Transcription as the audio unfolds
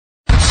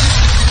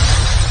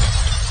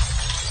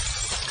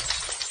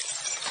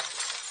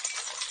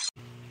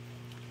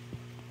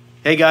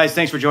Hey guys,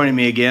 thanks for joining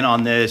me again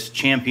on this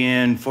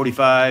Champion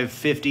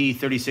 4550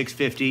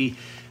 3650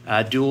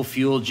 dual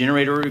fuel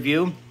generator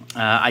review.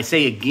 I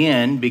say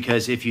again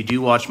because if you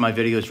do watch my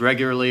videos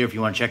regularly, or if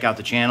you want to check out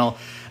the channel,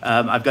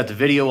 I've got the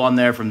video on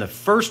there from the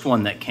first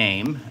one that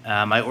came.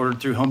 I ordered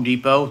through Home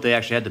Depot. They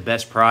actually had the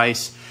best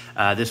price.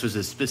 This was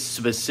a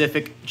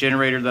specific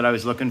generator that I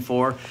was looking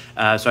for.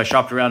 So I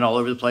shopped around all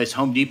over the place.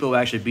 Home Depot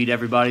actually beat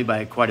everybody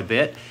by quite a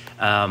bit.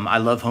 I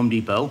love Home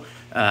Depot,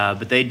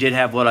 but they did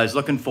have what I was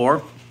looking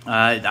for.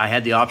 I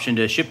had the option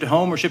to ship to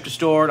home or ship to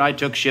store, and I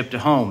took ship to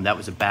home. That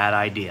was a bad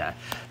idea.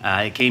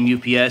 It came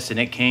UPS, and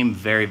it came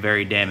very,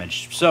 very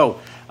damaged. So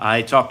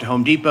I talked to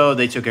Home Depot.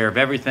 They took care of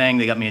everything.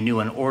 They got me a new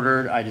one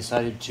ordered. I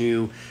decided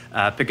to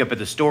pick up at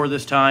the store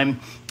this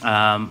time.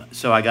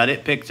 So I got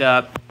it picked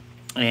up,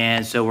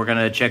 and so we're going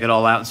to check it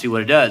all out and see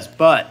what it does.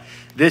 But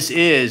this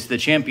is the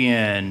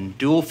Champion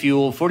Dual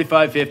Fuel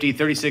 4550,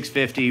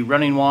 3650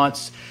 running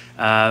watts.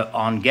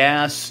 On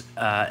gas,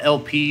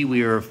 LP,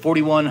 we are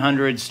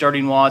 4,100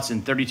 starting watts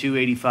and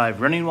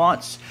 3,285 running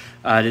watts.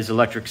 It is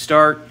electric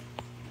start.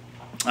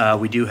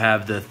 We do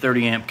have the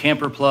 30 amp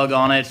camper plug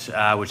on it,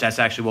 which that's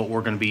actually what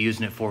we're going to be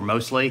using it for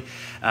mostly.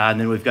 And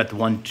then we've got the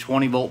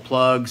 120 volt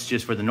plugs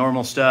just for the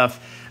normal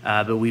stuff.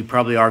 But we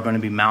probably are going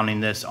to be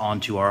mounting this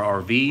onto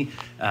our RV.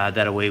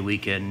 That way we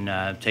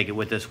can take it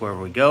with us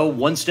wherever we go.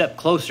 One step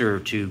closer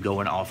to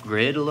going off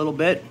grid a little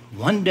bit.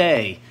 One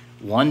day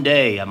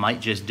I might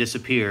just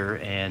disappear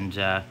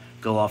and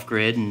go off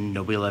grid and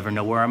nobody will ever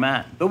know where I'm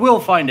at. But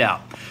we'll find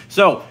out.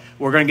 So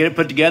we're going to get it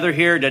put together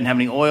here. It doesn't have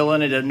any oil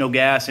in it, no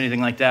gas,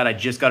 anything like that. I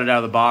just got it out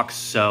of the box,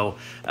 so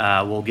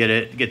we'll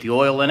get the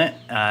oil in it.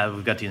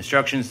 We've got the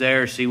instructions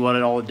there, see what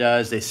it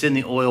does. They send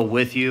the oil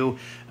with you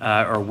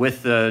or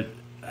with the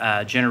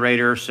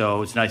generator,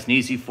 so it's nice and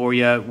easy for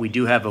you. We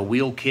do have a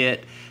wheel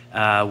kit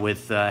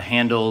with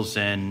handles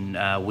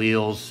and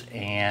wheels,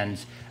 and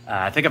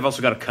I think I've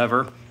also got a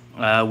cover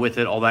with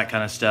it, all that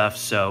kind of stuff.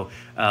 So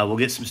we'll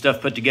get some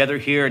stuff put together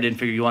here. I didn't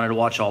figure you wanted to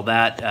watch all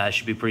that. It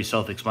should be pretty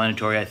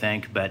self-explanatory, I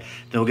think, but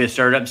then we'll get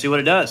started up and see what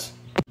it does.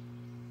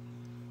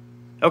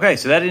 Okay,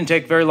 so that didn't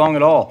take very long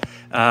at all.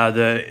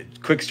 The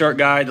quick start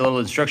guide, the little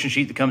instruction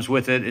sheet that comes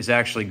with it is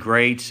actually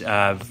great.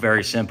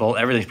 Very simple.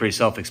 Everything's pretty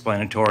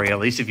self-explanatory, at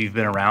least if you've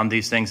been around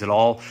these things at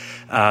all.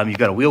 You've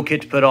got a wheel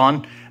kit to put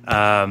on.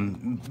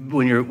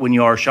 When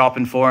you are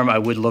shopping for them, I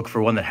would look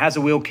for one that has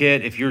a wheel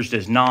kit. If yours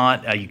does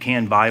not, you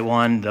can buy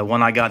one. The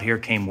one I got here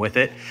came with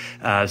it,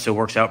 so it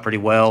works out pretty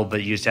well,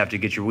 but you just have to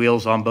get your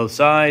wheels on both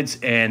sides,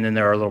 and then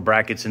there are little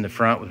brackets in the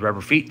front with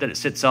rubber feet that it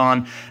sits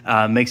on.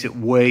 Makes it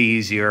way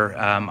easier.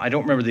 I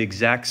don't remember the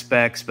exact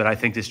specs, but I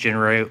think this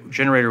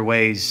generator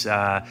weighs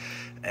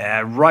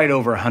right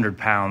over 100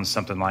 pounds,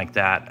 something like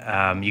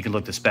that. You can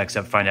look the specs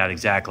up, find out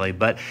exactly,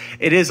 but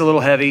it is a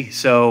little heavy.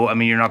 So, I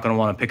mean, you're not going to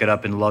want to pick it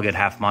up and lug it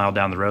half mile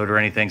down the road or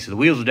anything. So the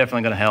wheels are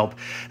definitely going to help.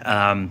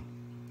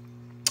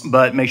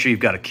 But make sure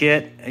you've got a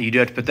kit. You do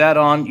have to put that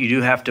on. You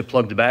do have to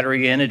plug the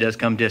battery in. It does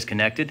come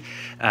disconnected.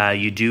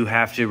 You do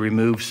have to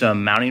remove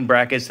some mounting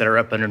brackets that are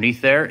up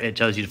underneath there. It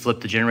tells you to flip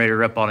the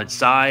generator up on its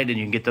side and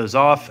you can get those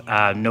off.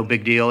 No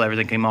big deal.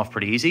 Everything came off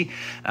pretty easy.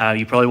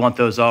 You probably want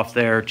those off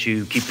there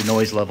to keep the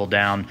noise level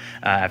down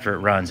after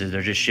it runs.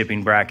 They're just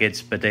shipping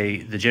brackets, but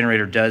the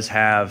generator does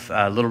have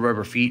little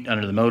rubber feet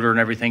under the motor and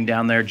everything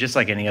down there, just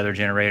like any other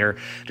generator,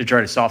 to try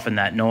to soften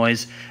that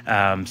noise.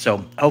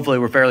 So hopefully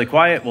we're fairly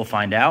quiet. We'll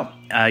find out.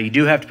 You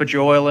do have to put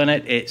your oil in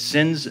it. It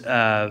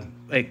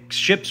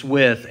ships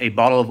with a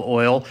bottle of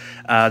oil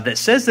that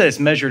says that it's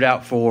measured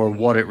out for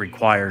what it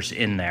requires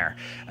in there.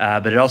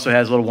 But it also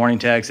has little warning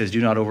tags, says do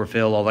not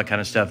overfill, all that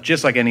kind of stuff.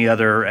 Just like any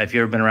other, if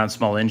you've ever been around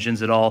small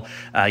engines at all,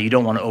 you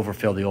don't want to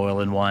overfill the oil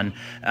in one.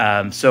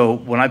 So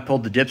when I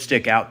pulled the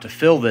dipstick out to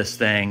fill this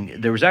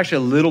thing, there was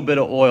actually a little bit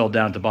of oil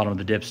down at the bottom of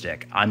the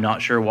dipstick. I'm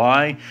not sure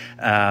why,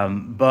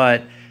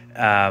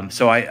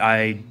 so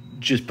I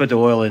just put the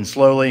oil in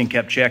slowly and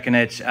kept checking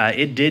it.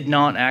 It did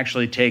not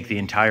actually take the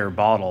entire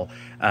bottle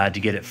to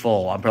get it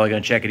full. I'm probably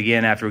going to check it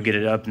again after we get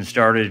it up and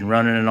started and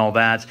running and all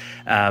that.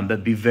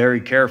 But be very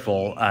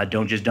careful.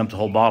 Don't just dump the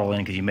whole bottle in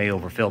because you may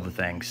overfill the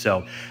thing. So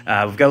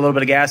we've got a little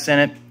bit of gas in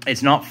it.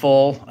 It's not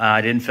full.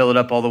 I didn't fill it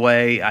up all the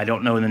way. I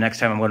don't know when the next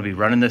time I'm going to be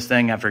running this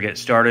thing after I get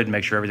started,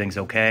 make sure everything's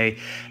okay.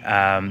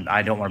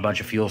 I don't want a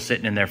bunch of fuel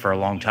sitting in there for a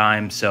long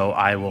time, so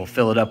I will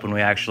fill it up when we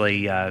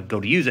actually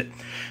go to use it.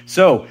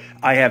 So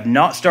I have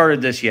not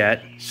started this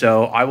yet,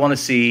 so I want to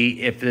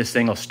see if this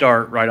thing will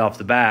start right off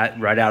the bat,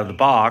 right out of the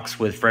box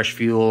with fresh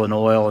fuel and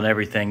oil and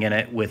everything in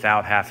it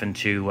without having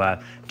to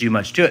do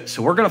much to it.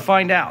 So we're going to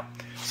find out.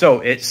 So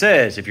it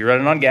says if you're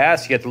running on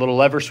gas, you get the little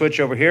lever switch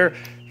over here,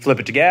 flip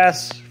it to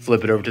gas,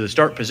 flip it over to the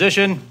start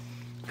position,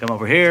 come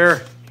over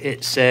here.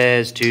 It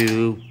says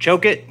to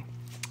choke it.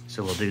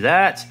 So we'll do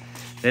that.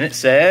 Then it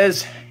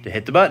says to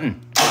hit the button.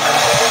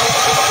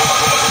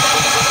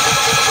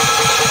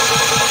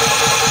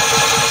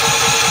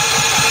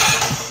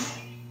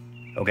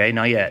 Okay,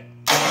 not yet.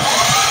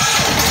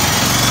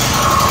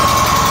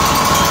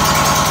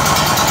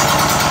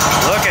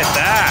 Look at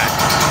that.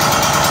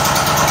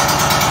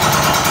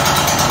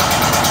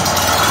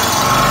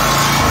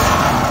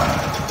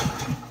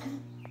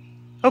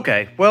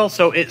 Okay, well,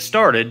 so it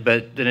started,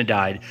 but then it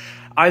died.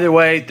 Either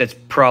way, that's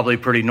probably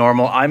pretty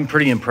normal. I'm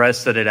pretty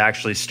impressed that it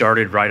actually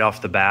started right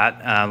off the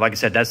bat. Like I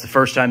said, that's the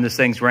first time this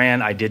thing's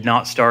ran. I did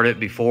not start it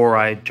before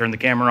I turned the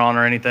camera on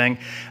or anything.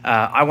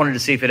 I wanted to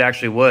see if it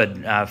actually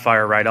would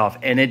fire right off,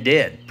 and it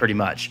did, pretty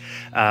much.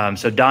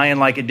 So dying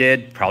like it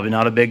did, probably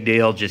not a big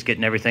deal, just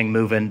getting everything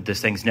moving.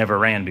 This thing's never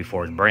ran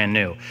before, it's brand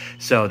new.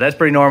 So that's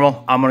pretty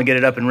normal. I'm gonna get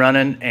it up and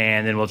running,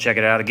 and then we'll check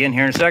it out again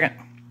here in a second.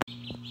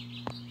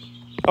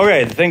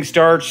 Okay, the thing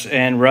starts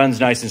and runs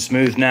nice and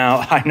smooth now.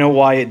 I know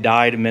why it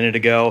died a minute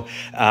ago.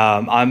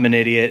 I'm an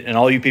idiot, and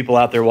all you people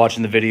out there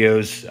watching the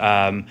videos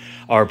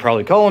are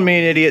probably calling me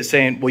an idiot,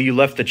 saying, well, you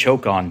left the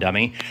choke on,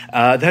 dummy.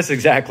 That's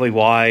exactly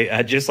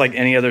why. Just like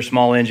any other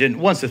small engine,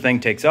 once the thing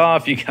takes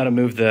off, you got to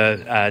move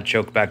the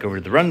choke back over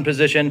to the run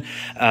position.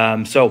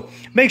 So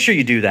make sure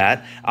you do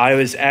that. I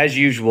was, as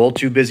usual,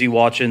 too busy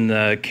watching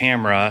the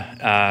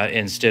camera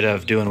instead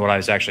of doing what I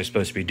was actually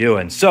supposed to be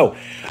doing. So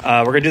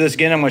we're going to do this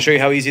again. I'm going to show you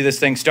how easy this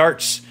thing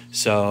starts.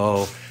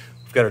 So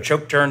we've got our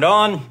choke turned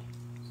on.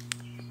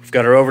 We've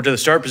got her over to the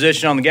start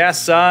position on the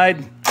gas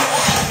side.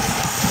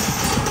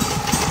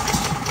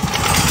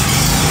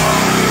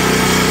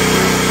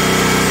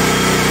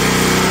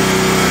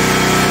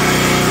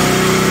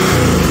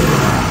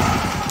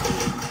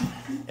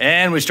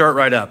 And we start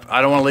right up.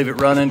 I don't want to leave it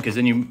running because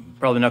then you're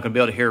probably not going to be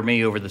able to hear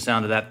me over the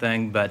sound of that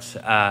thing. But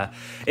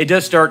it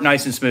does start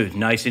nice and smooth,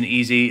 nice and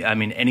easy. I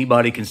mean,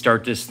 anybody can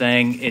start this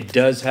thing. It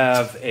does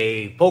have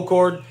a pull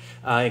cord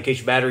in case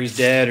your battery's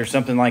dead or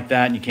something like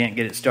that and you can't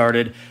get it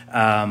started.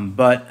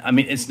 But, I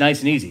mean, it's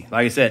nice and easy.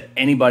 Like I said,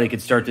 anybody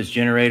could start this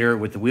generator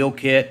with the wheel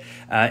kit.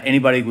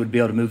 Anybody would be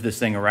able to move this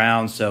thing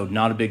around, so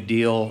not a big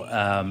deal.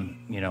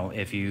 You know,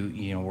 if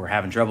you were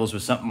having troubles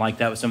with something like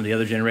that with some of the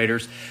other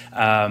generators,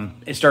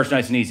 it starts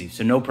nice and easy,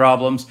 so no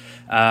problems.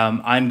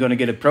 I'm going to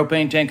get a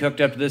propane tank hooked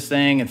up to this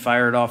thing and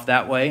fire it off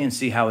that way and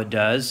see how it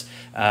does.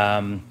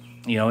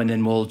 You know, and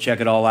then we'll check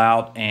it all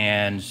out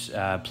and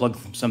plug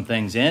some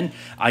things in.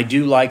 I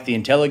do like the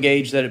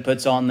IntelliGauge that it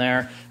puts on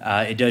there.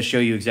 It does show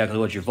you exactly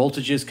what your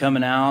voltage is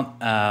coming out.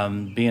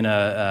 Being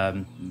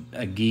a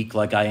geek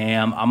like I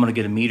am, I'm going to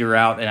get a meter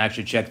out and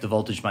actually check the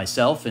voltage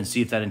myself and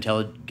see if that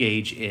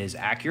IntelliGauge is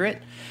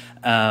accurate.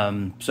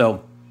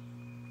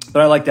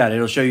 But I like that.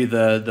 It'll show you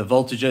the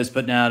voltage it's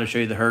putting out. It'll show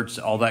you the hertz,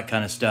 all that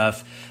kind of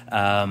stuff.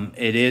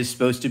 It is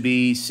supposed to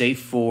be safe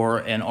for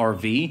an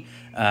RV.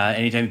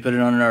 Anytime you put it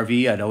on an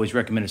RV, I'd always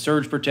recommend a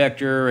surge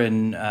protector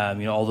and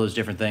you know, all those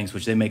different things,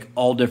 which they make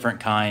all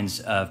different kinds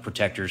of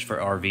protectors for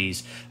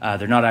RVs.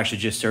 They're not actually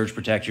just surge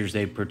protectors.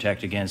 They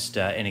protect against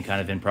any kind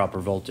of improper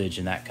voltage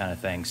and that kind of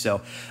thing.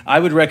 So I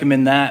would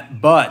recommend that,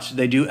 but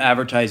they do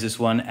advertise this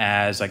one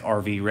as like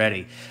RV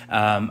ready.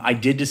 I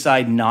did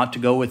decide not to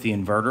go with the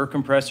inverter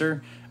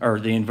compressor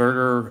or the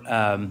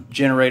inverter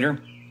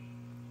generator,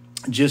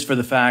 just for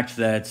the fact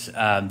that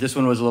this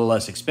one was a little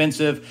less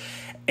expensive.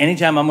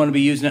 Anytime I'm going to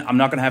be using it, I'm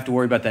not going to have to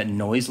worry about that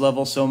noise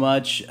level so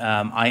much.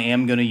 I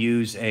am going to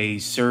use a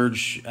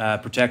surge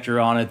protector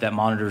on it that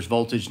monitors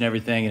voltage and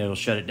everything, and it'll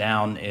shut it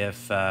down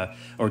if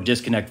or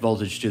disconnect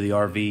voltage to the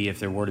RV if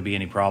there were to be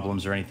any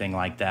problems or anything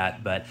like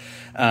that. But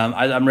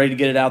I'm ready to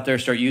get it out there,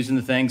 start using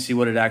the thing, see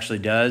what it actually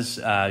does.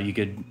 You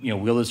could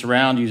wheel this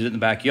around, use it in the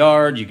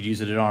backyard. You could use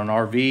it on an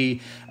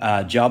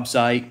RV, job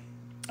site.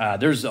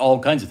 There's all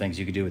kinds of things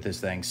you could do with this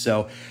thing.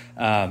 So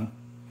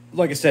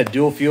like I said,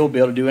 dual fuel, be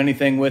able to do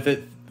anything with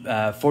it.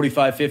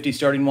 4550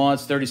 starting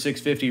watts,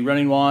 3650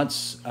 running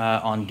watts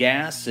on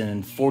gas,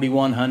 and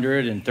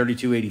 4100 and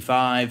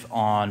 3285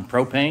 on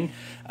propane.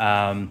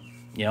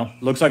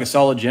 Looks like a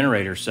solid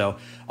generator. So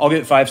I'll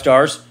give it 5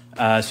 stars.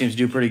 Seems to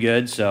do pretty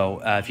good.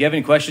 So if you have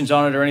any questions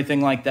on it or anything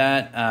like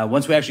that,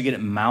 once we actually get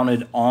it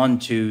mounted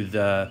onto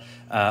the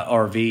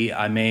RV,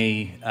 I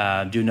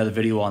may do another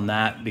video on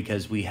that,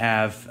 because we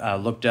have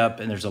looked up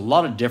and there's a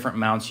lot of different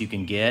mounts you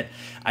can get.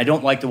 I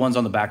don't like the ones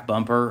on the back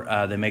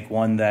bumper. They make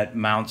one that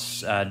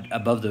mounts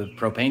above the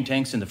propane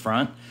tanks in the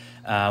front.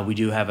 We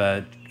do have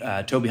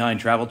a tow behind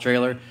travel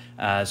trailer,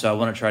 so I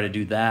want to try to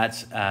do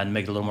that and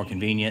make it a little more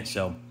convenient.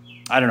 So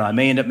I don't know, I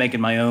may end up making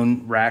my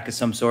own rack of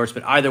some sorts,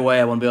 but either way,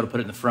 I want to be able to put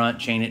it in the front,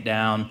 chain it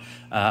down,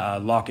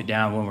 lock it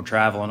down when we're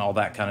traveling, all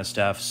that kind of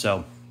stuff.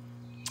 So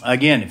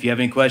again, if you have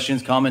any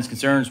questions, comments,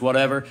 concerns,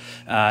 whatever,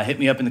 hit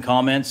me up in the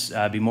comments.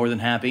 I'd be more than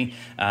happy.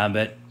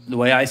 But the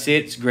way I see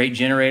it, it's a great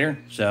generator.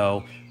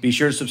 So be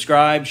sure to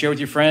subscribe, share with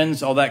your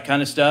friends, all that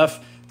kind of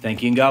stuff.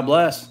 Thank you and God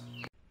bless.